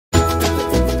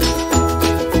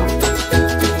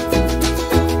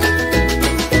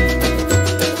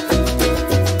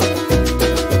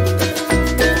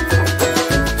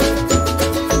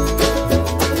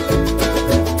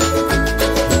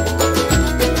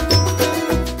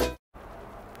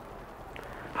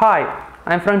Hi,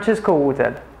 I'm Francesco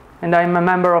Utel and I'm a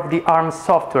member of the ARM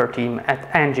software team at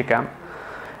Engicam.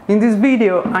 In this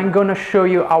video, I'm going to show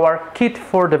you our kit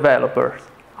for developers,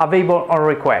 available on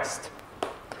request.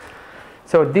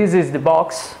 So this is the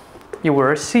box you will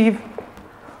receive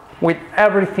with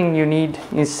everything you need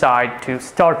inside to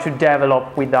start to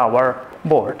develop with our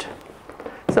board.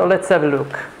 So let's have a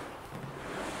look.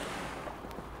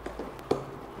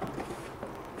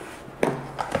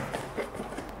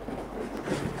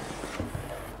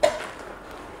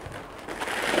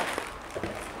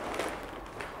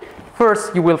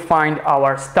 First, you will find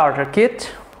our starter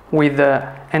kit with an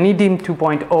Engicam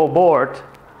 2.0 board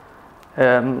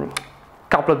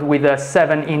coupled with a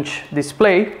 7-inch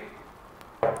display.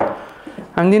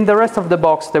 And in the rest of the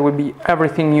box, there will be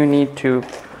everything you need to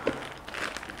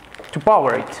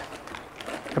power it.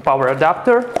 A power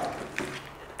adapter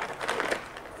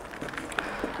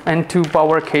and two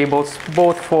power cables,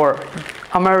 both for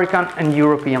American and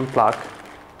European plug.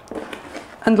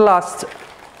 And last,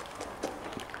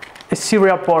 a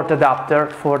serial port adapter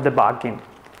for debugging.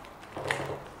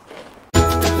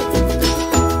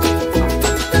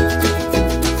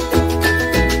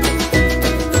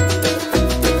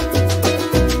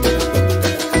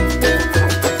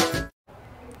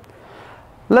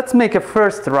 Let's make a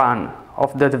first run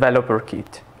of the developer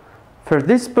kit. For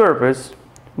this purpose,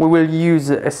 we will use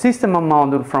a system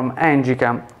module from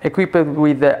Engicam equipped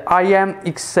with the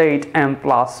IM-X8M+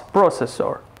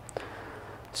 processor.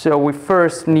 So we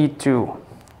first need to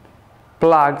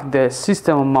plug the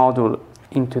system module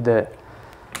into the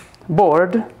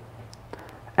board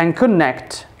and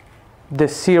connect the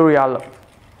serial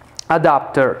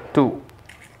adapter to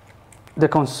the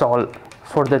console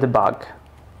for the debug.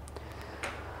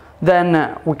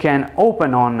 Then we can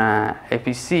open on a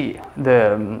PC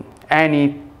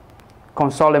any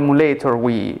console emulator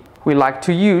we like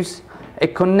to use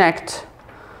and connect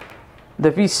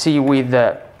the PC with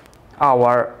the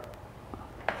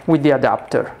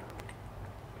adapter.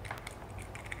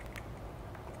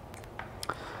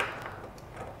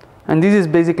 And this is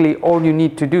basically all you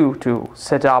need to do to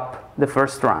set up the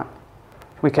first run.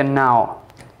 We can now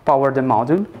power the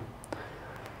module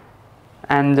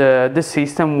and the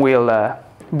system will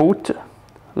boot,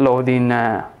 loading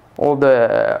all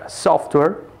the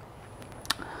software.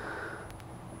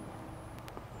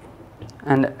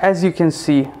 And as you can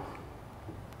see,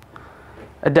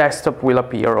 a desktop will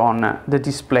appear on the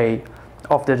display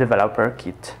of the developer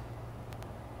kit.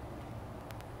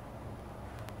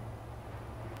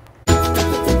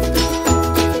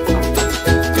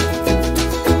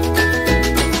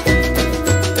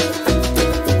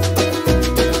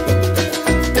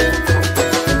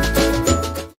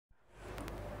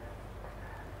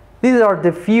 These are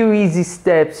the few easy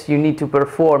steps you need to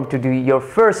perform to do your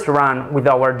first run with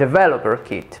our developer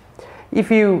kit. If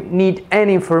you need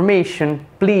any information,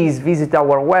 please visit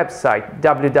our website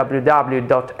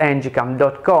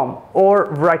www.engicam.com or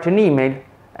write an email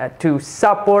to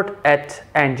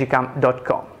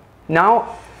support@engicam.com.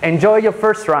 Now, enjoy your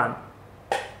first run!